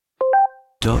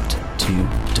Dot to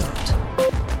dot.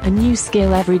 A new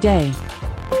skill every day.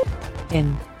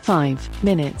 In 5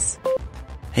 minutes.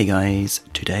 Hey guys,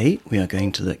 today we are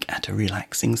going to look at a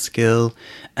relaxing skill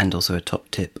and also a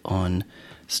top tip on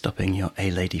stopping your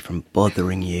A-lady from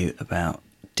bothering you about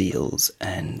deals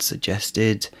and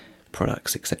suggested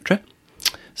products, etc.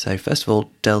 So first of all,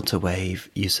 Delta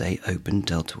Wave, you say open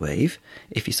Delta Wave.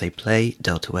 If you say play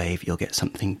Delta Wave, you'll get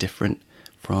something different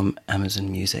from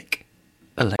Amazon Music.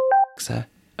 Alexa,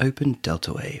 open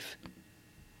Delta Wave.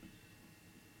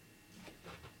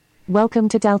 Welcome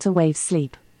to Delta Wave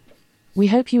Sleep. We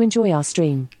hope you enjoy our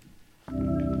stream.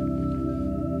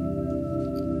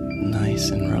 Nice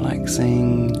and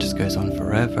relaxing, just goes on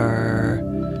forever.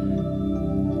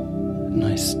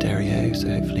 Nice stereo, so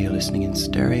hopefully you're listening in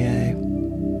stereo.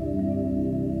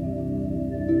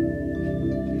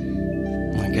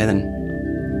 Okay then.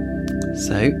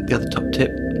 So, the other top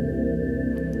tip.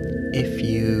 If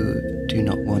you do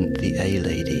not want the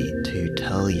A-lady to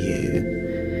tell you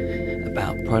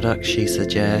about products she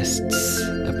suggests,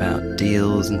 about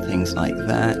deals and things like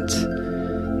that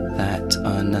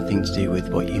are nothing to do with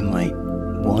what you might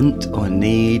want or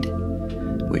need,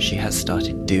 which she has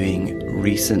started doing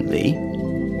recently,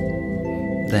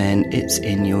 then it's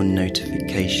in your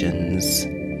notifications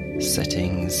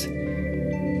settings.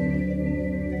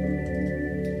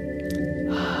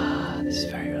 This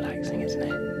is very relaxing, isn't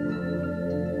it?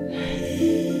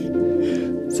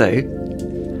 So,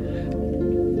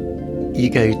 you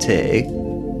go to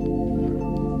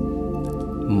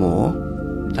More,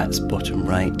 that's bottom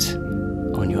right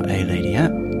on your A-Lady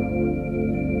app.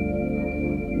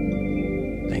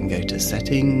 Then go to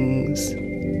Settings,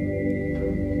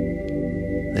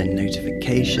 then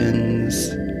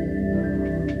Notifications,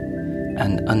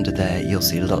 and under there you'll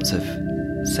see lots of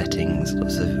settings,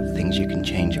 lots of things you can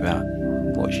change about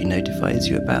what she notifies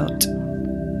you about.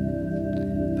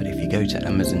 But if you go to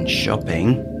Amazon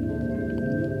Shopping,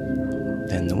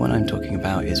 then the one I'm talking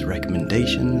about is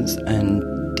recommendations and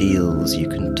deals. You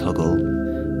can toggle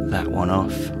that one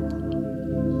off.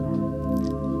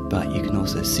 But you can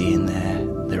also see in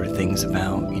there are things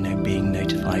about, being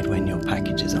notified when your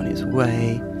package is on its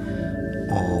way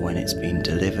or when it's been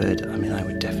delivered. I mean, I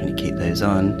would definitely keep those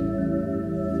on.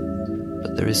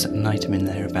 But there is an item in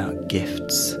there about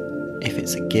gifts. If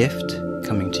it's a gift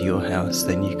coming to your house,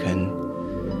 then you can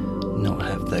not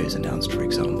have those announced, for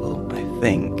example. I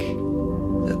think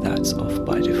that's off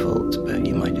by default, but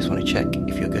you might just want to check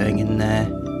if you're going in there.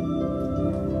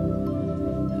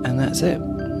 And that's it.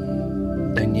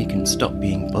 Then you can stop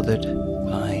being bothered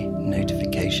by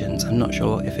notifications. I'm not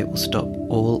sure if it will stop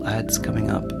all ads coming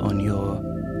up on your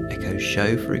Echo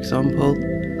Show, for example.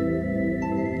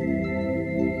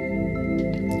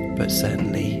 But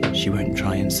certainly she won't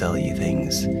try and sell you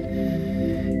things,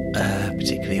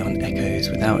 particularly on Echoes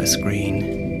without a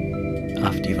screen,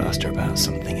 after you've asked her about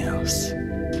something else.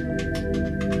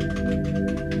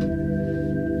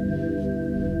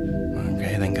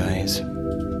 Okay then guys,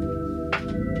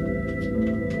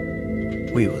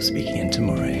 we will speak again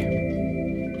tomorrow.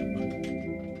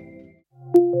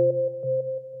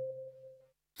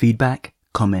 Feedback,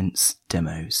 comments,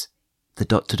 demos. The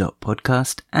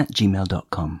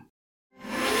podcast@gmail.com.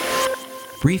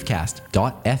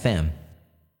 Briefcast.fm